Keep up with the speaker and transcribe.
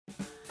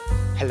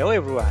Hello,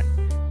 everyone.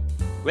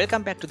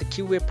 Welcome back to the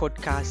QA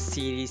podcast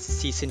series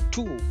season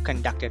 2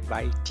 conducted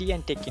by T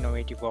and Tech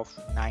Innovative of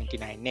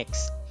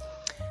 99X.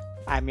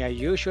 I'm your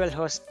usual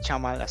host,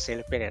 Chamal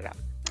Asel Pereira.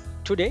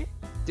 Today,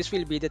 this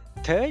will be the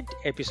third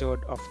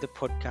episode of the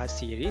podcast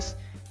series,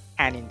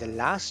 and in the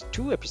last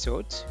two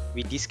episodes,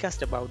 we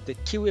discussed about the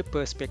QA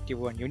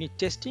perspective on unit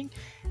testing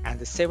and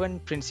the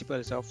 7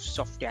 principles of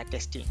software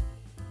testing.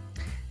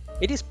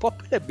 It is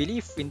popular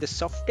belief in the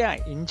software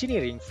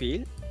engineering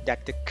field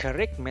that the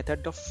correct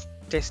method of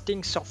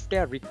testing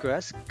software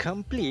requires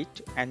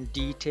complete and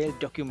detailed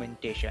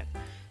documentation,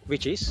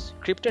 which is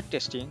scripted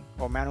testing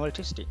or manual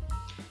testing.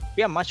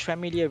 We are much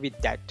familiar with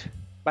that,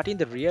 but in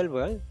the real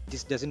world,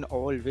 this doesn't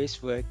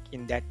always work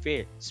in that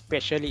way,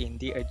 especially in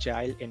the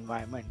agile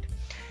environment.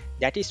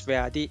 That is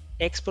where the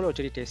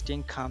exploratory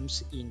testing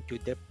comes into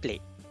the play.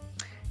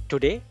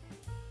 Today,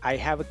 I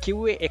have a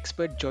QA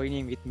expert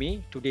joining with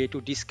me today to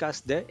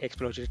discuss the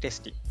exploratory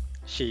testing.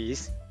 She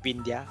is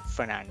Vindhya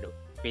Fernando.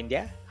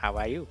 Vindhya, how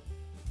are you?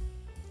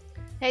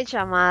 Hey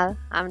Jamal,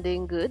 I'm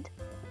doing good.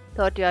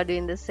 Thought you are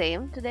doing the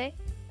same today.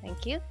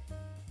 Thank you.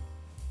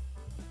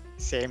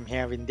 Same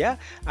here, Vindhya.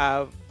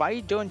 Why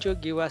don't you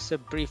give us a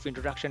brief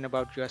introduction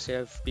about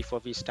yourself before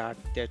we start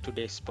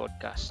today's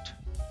podcast?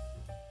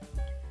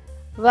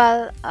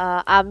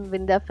 I'm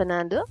Vinda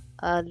Fernando,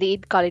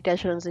 lead quality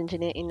assurance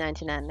engineer in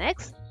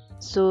 99X.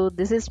 So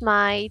this is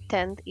my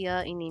 10th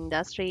year in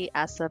industry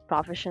as a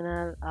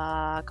professional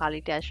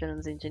quality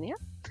assurance engineer.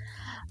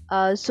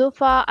 So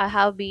far, I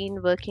have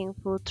been working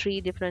for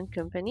three different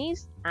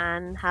companies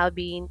and have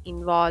been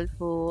involved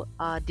for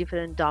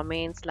different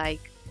domains like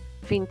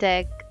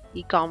fintech,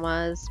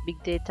 e-commerce,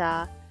 big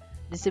data,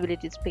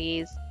 disability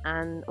space,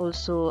 and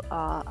also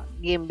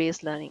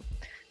game-based learning.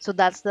 So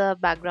that's the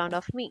background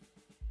of me.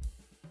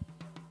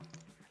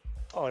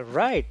 All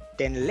right,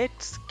 then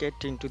let's get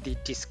into the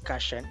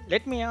discussion.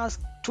 Let me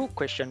ask two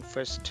questions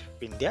first,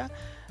 Vindhya.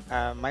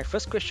 My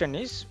first question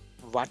is,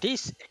 what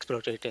is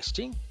exploratory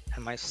testing?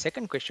 And my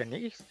second question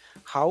is,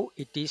 how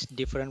it is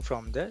different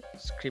from the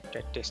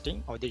scripted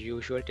testing or the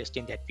usual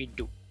testing that we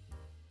do.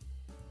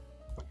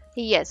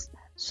 Yes.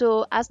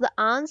 So as the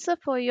answer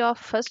for your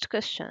first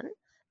question,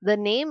 the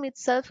name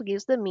itself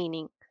gives the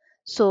meaning.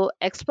 So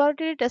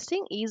exploratory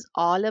testing is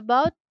all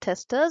about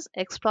testers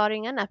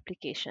exploring an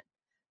application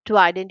to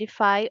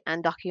identify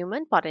and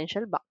document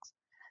potential bugs.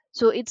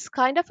 So it's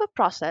kind of a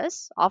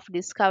process of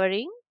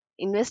discovering,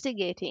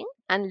 investigating,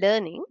 and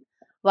learning,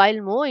 while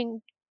more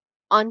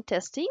on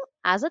testing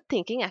as a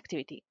thinking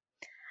activity.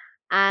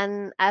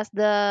 And as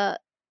the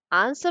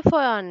answer for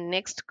our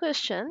next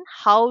question,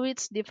 how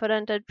it's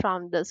differentiated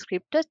from the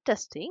scripted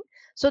testing,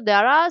 so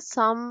there are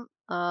some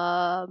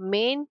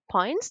main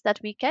points that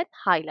we can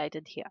highlight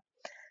it here.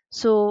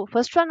 So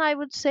first one, I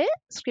would say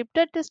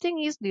scripted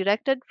testing is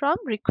directed from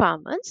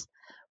requirements,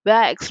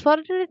 where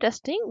exploratory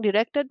testing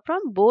directed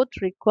from both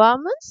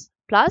requirements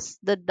plus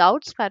the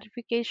doubts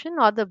clarification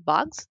or the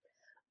bugs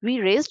we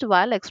raised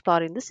while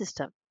exploring the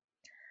system.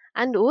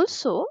 And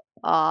also,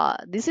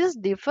 this is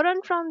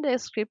different from the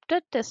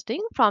scripted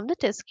testing from the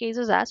test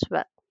cases as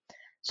well.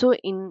 So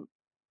in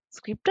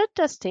scripted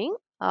testing,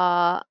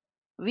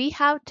 we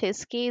have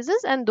test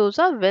cases and those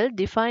are well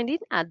defined in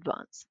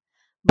advance.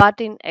 But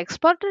in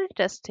exploratory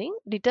testing,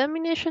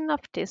 determination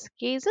of test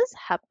cases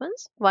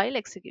happens while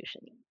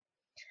execution.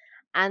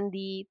 And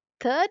the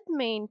third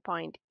main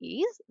point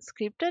is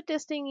scripted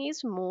testing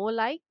is more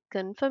like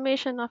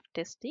confirmation of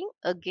testing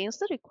against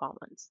the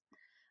requirements.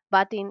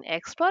 But in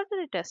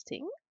exploratory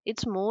testing,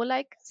 it's more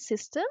like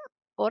system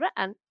or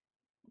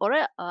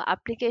a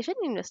application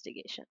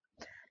investigation.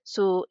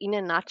 So in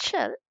a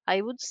nutshell,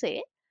 I would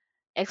say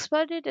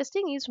exploratory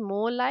testing is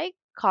more like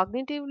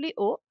cognitively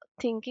or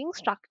thinking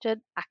structured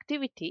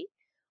activity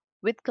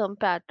with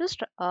compared to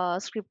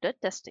scripted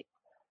testing.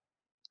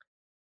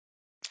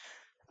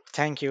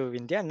 Thank you,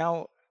 Vindhya.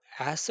 Now,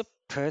 as a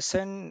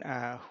person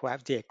who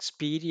have the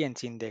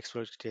experience in the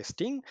exploratory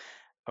testing,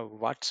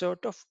 what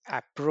sort of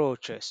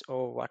approaches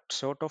or what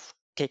sort of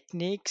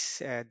techniques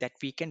that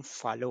we can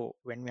follow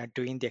when we are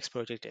doing the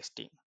exploratory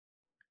testing?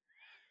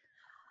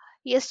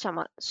 Yes,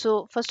 Chamal.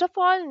 So first of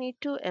all, need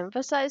to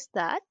emphasize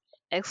that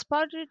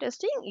exploratory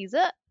testing is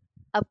an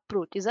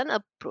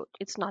approach.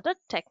 It's not a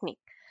technique.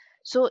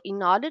 So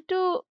in order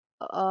to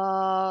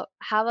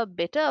have a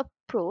better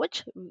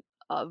approach,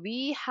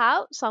 we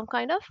have some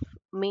kind of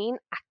main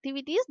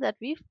activities that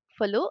we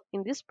follow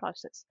in this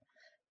process,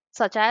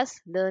 such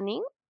as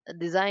learning,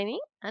 designing,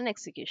 and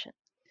execution.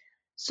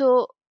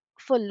 So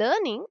for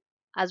learning,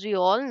 as we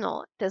all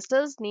know,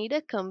 testers need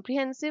a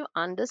comprehensive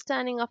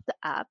understanding of the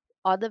app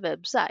or the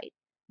website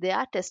they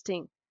are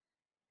testing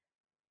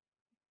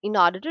in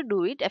order to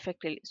do it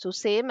effectively. So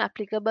same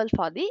applicable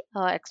for the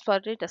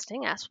exploratory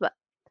testing as well.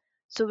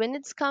 So when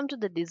it's come to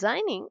the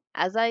designing,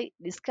 as I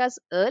discussed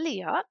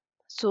earlier,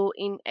 so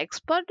in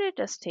exploratory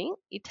testing,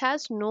 it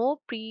has no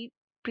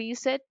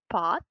preset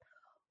path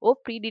or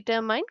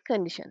predetermined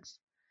conditions.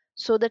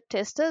 So the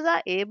testers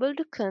are able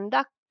to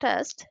conduct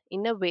tests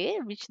in a way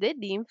which they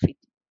deem fit.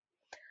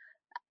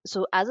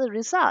 So as a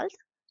result,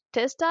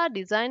 tests are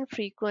designed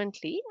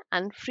frequently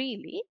and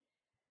freely.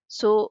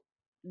 So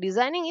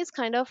designing is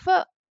kind of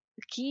a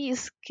key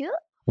skill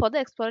for the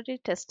exploratory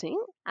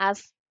testing,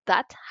 as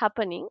that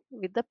happening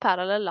with the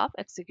parallel of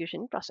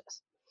execution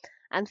process.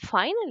 And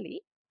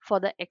finally, for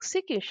the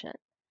execution,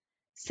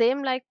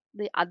 same like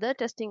the other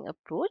testing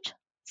approach,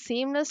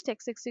 seamless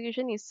text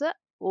execution is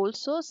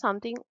also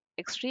something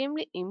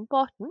extremely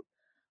important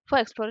for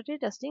exploratory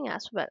testing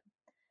as well,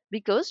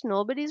 because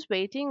nobody is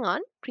waiting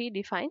on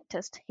predefined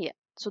test here.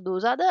 So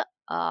those are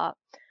the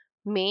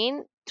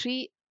main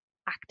three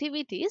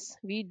activities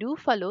we do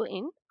follow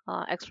in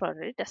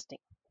exploratory testing.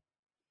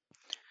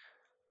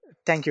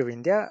 Thank you,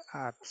 India.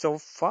 So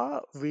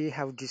far, we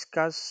have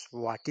discussed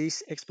what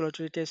is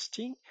exploratory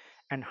testing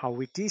and how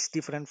it is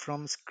different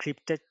from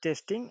scripted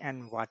testing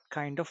and what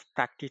kind of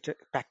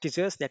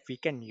practices that we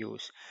can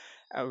use.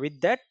 With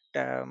that,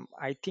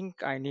 I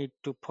think I need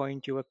to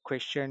point you a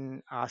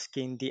question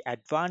asking the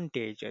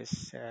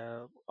advantages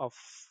of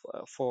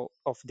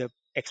the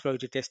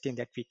exploratory testing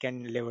that we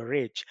can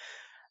leverage.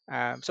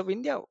 So,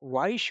 India,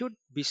 why should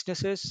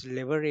businesses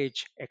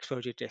leverage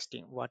exploratory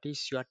testing? What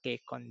is your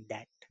take on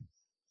that?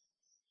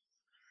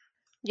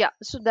 Yeah,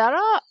 so there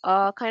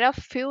are kind of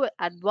few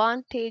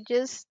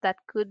advantages that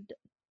could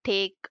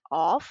take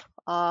off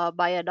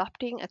by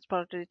adopting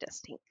exploratory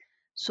testing.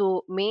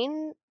 So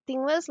main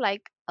thing was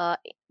like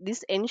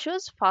this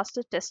ensures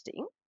faster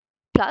testing.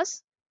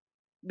 Plus,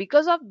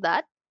 because of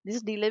that,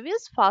 this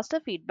delivers faster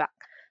feedback.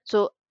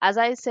 So as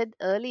I said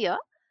earlier,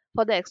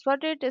 for the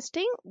exploratory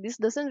testing, this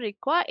doesn't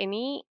require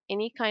any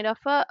kind of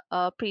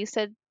a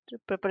preset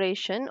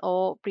preparation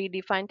or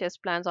predefined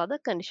test plans or the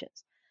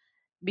conditions.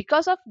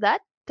 Because of that,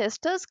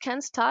 testers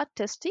can start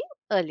testing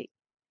early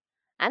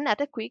and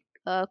at a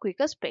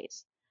quicker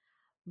pace.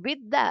 With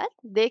that,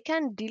 they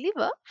can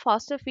deliver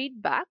faster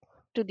feedback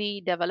to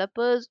the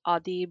developers or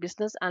the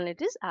business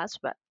analysts as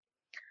well.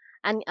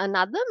 And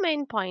another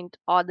main point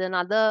or the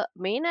another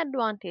main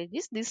advantage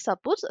is this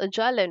supports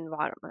agile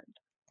environment.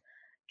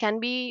 Can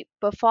be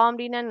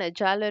performed in an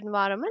agile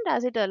environment,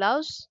 as it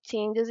allows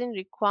changes in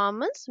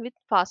requirements with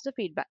faster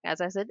feedback,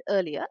 as I said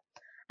earlier.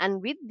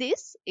 And with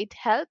this, it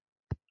helps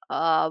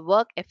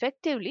work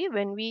effectively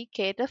when we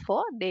cater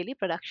for daily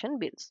production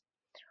bills.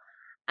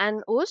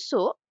 And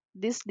also,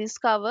 this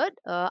discovered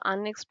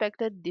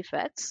unexpected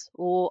defects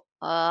or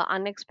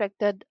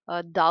unexpected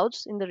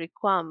doubts in the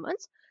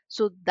requirements.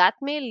 So that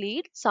may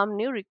lead some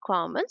new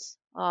requirements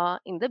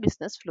in the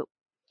business flow.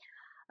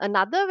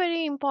 Another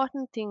very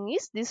important thing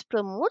is this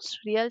promotes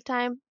real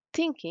time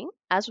thinking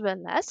as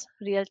well as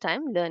real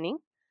time learning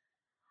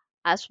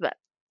as well.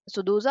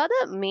 So those are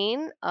the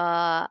main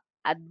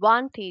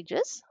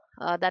advantages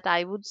that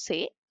I would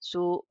say.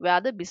 So where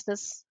the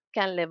business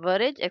can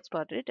leverage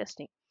exploratory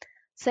testing.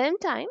 Same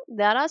time,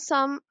 there are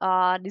some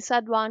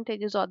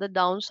disadvantages or the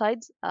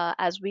downsides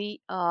as we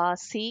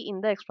see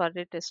in the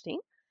exploratory testing.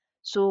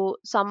 So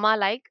some are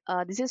like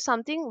this is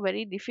something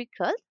very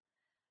difficult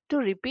to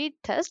repeat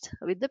test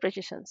with the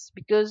precisions,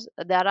 because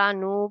there are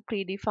no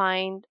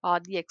predefined or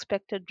the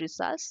expected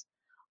results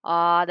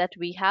that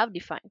we have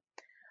defined.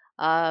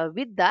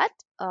 With that,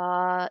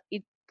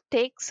 it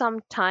takes some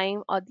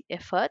time or the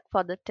effort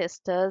for the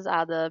testers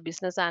or the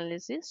business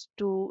analysts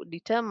to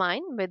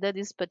determine whether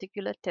this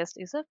particular test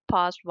is a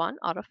passed one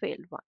or a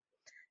failed one.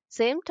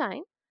 Same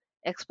time,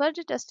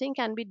 exploratory testing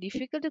can be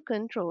difficult to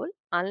control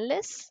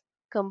unless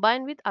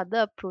combined with other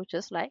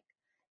approaches like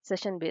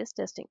session based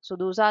testing. So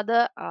those are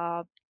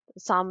the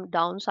some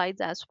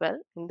downsides as well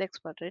in the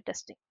exploratory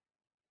testing.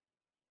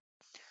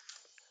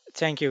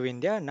 Thank you,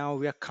 India. Now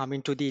we are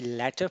coming to the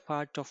latter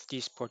part of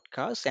this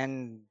podcast,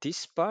 and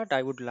this part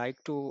I would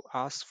like to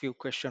ask few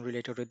questions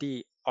related to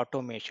the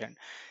automation.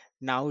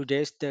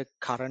 Nowadays, the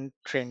current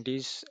trend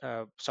is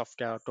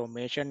software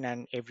automation,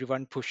 and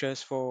everyone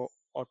pushes for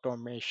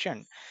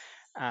automation.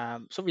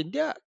 So,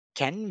 India,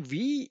 can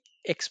we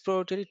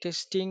exploratory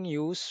testing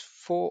use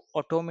for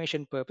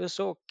automation purpose?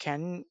 So,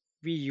 can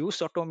we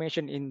use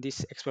automation in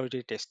this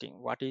exploratory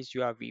testing? What is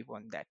your view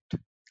on that?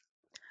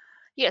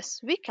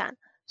 Yes, we can.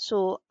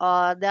 So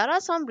there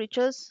are some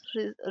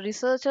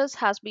researchers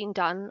has been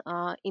done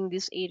in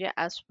this area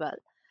as well.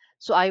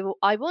 So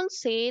I won't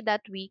say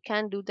that we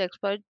can do the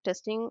expert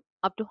testing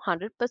up to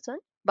 100%,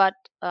 but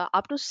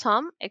up to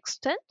some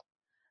extent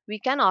we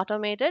can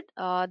automate it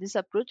this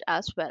approach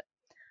as well,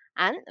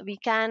 and we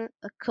can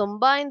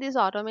combine these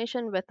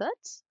automation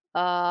methods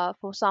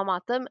for some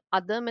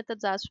other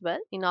methods as well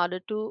in order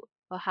to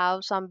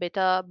have some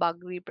better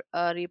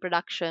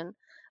reproduction,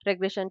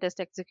 regression test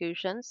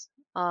executions,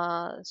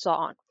 so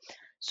on.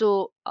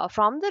 So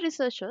from the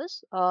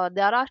researchers,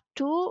 there are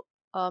two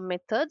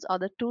methods or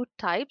the two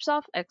types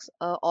of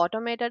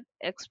automated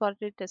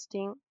exploratory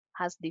testing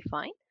has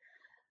defined.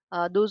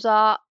 Those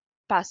are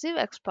passive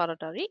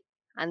exploratory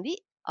and the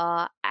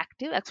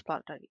active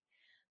exploratory.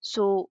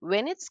 So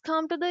when it's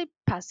come to the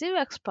passive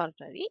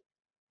exploratory,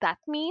 that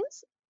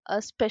means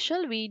a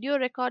special video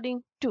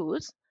recording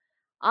tools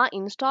are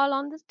installed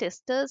on the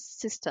tester's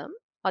system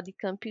or the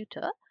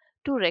computer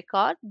to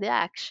record their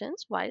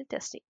actions while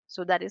testing.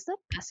 So that is the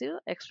passive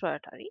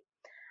exploratory.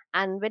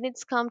 And when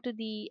it's come to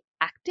the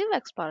active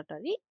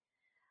exploratory,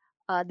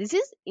 this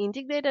is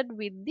integrated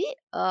with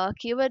the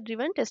keyword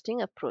driven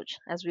testing approach,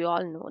 as we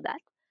all know that.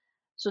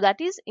 So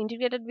that is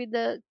integrated with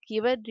the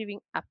keyword driven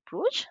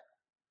approach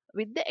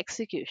with the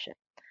execution.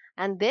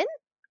 And then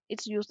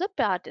it's use the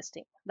pair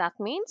testing. That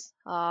means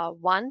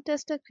one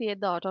tester create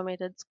the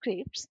automated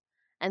scripts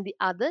and the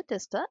other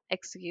tester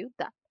execute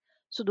that.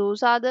 So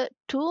those are the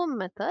two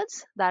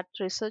methods that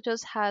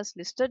researchers has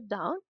listed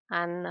down,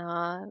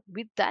 and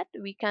with that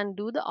we can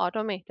do the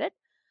automated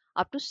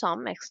up to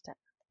some extent.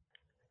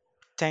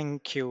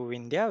 Thank you,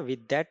 Vindhya.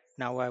 With that,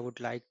 now I would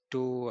like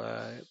to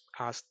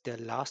ask the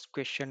last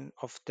question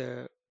of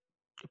the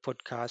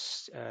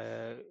podcast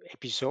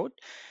episode.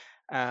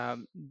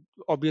 Um,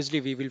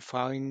 Obviously, we will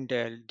find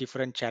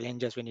different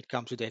challenges when it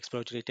comes to the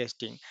exploratory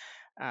testing.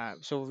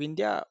 So,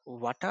 Vindhya,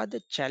 what are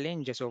the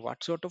challenges, or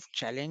what sort of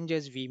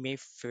challenges we may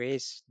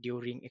face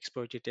during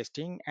exploratory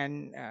testing,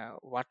 and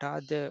what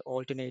are the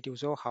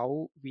alternatives, or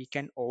how we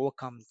can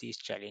overcome these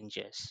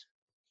challenges?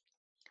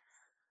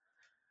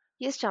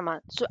 Yes, Chaman.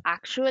 So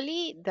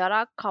actually, there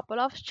are a couple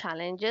of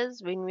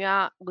challenges when we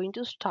are going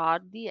to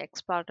start the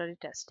exploratory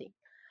testing.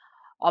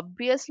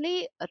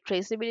 Obviously,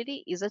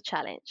 traceability is a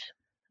challenge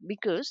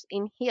because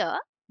in here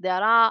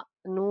there are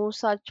no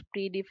such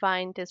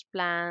predefined test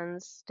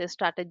plans, test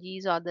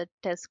strategies, or the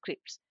test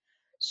scripts.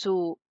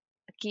 So,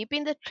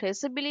 keeping the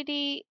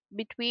traceability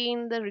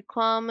between the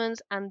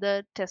requirements and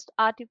the test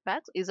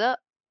artifacts is a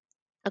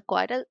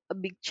quite a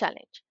big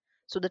challenge.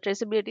 So, the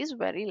traceability is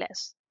very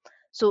less.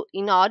 So,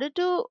 in order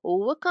to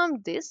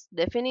overcome this,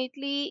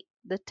 definitely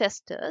the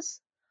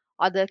testers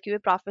or the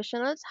QA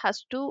professionals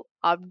has to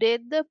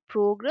update the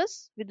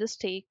progress with the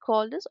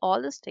stakeholders,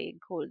 all the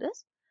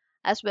stakeholders,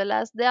 as well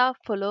as their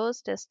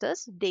followers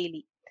testers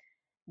daily.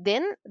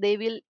 Then they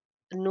will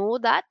know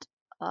that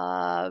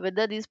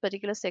whether this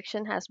particular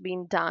section has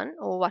been done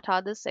or what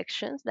are the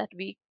sections that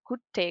we could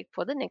take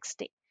for the next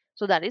day.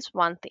 So that is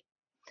one thing.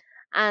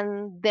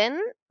 And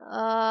then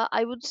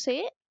I would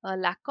say a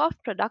lack of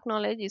product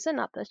knowledge is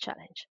another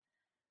challenge.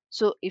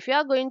 So if you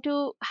are going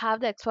to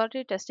have the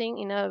exploratory testing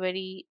in a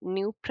very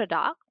new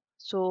product,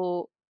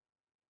 so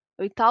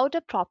without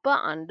a proper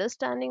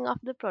understanding of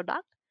the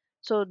product,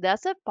 so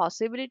there's a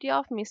possibility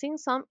of missing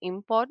some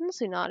important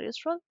scenarios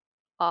for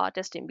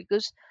testing,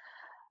 because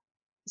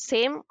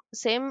same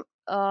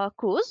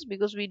course,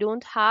 because we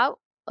don't have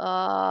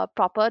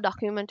proper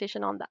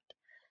documentation on that.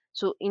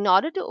 So in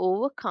order to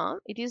overcome,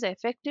 it is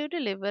effective to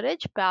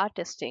leverage pair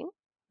testing,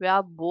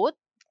 where both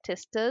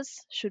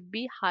testers should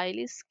be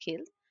highly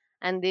skilled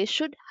and they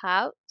should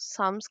have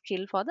some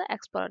skill for the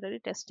exploratory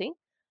testing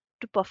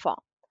to perform.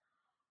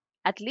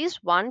 At least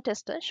one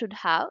tester should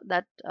have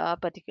that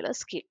particular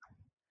skill.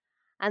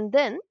 And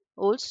then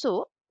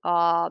also,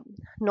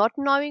 not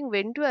knowing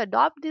when to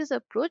adopt this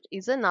approach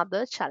is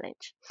another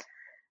challenge.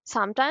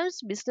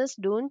 Sometimes business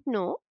don't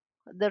know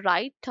the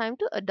right time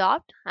to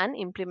adopt and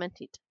implement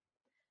it.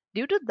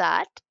 Due to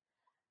that,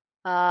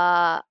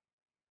 uh,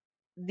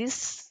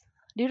 this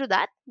due to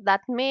that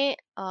that may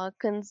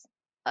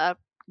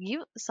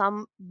give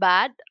some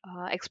bad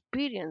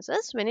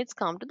experiences when it's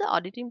come to the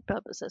auditing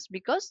purposes,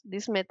 because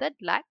this method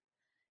lack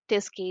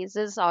test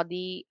cases or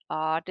the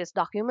test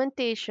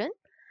documentation,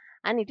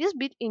 and it is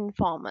bit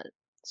informal,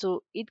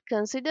 so it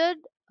considered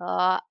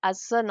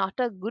as not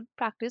a good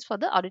practice for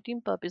the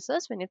auditing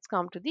purposes when it's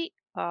come to the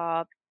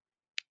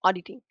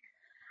auditing.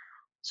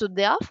 So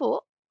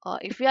therefore,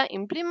 if we are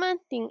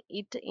implementing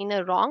it in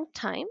a wrong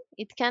time,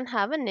 it can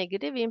have a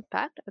negative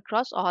impact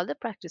across all the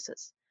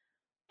practices.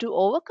 To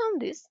overcome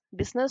this,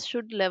 business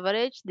should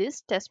leverage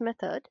this test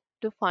method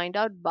to find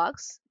out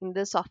bugs in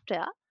the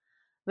software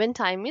when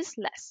time is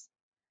less.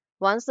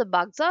 Once the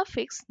bugs are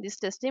fixed, this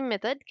testing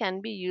method can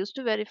be used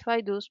to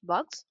verify those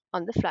bugs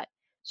on the fly.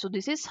 So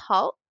this is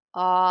how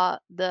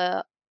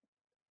the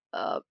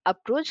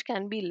approach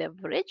can be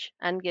leveraged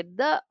and get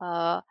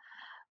the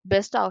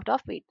best out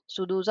of it.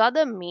 So those are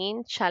the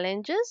main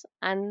challenges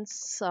and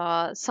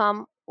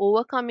some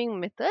overcoming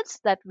methods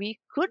that we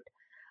could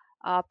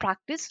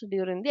practice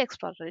during the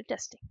exploratory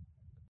testing.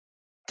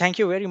 Thank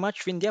you very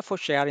much, Vindhya, for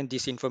sharing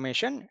this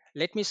information.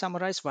 Let me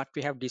summarize what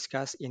we have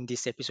discussed in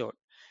this episode.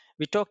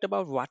 We talked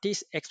about what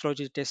is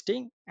exploratory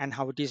testing and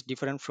how it is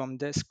different from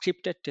the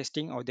scripted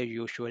testing or the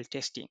usual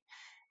testing.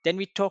 Then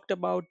we talked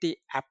about the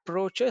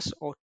approaches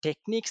or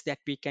techniques that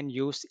we can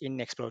use in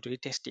exploratory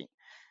testing.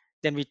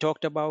 Then we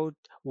talked about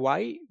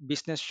why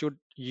business should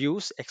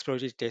use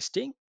exploratory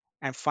testing.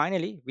 And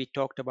finally, we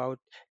talked about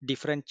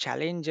different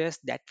challenges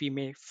that we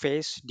may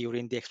face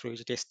during the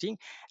exploratory testing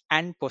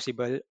and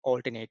possible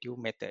alternative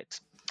methods.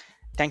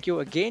 Thank you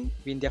again,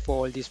 Vindhya, for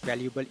all this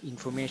valuable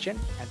information,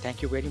 and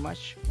thank you very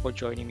much for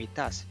joining with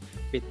us.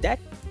 With that,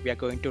 we are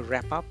going to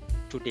wrap up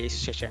today's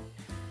session.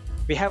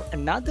 We have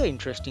another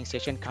interesting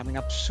session coming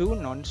up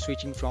soon on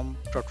switching from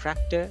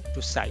Protractor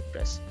to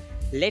Cypress.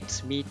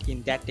 Let's meet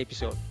in that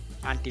episode.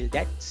 Until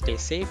that, stay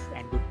safe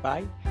and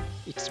goodbye.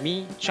 It's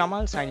me,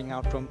 Chamal, signing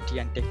out from T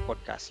and Tech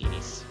Podcast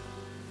Series.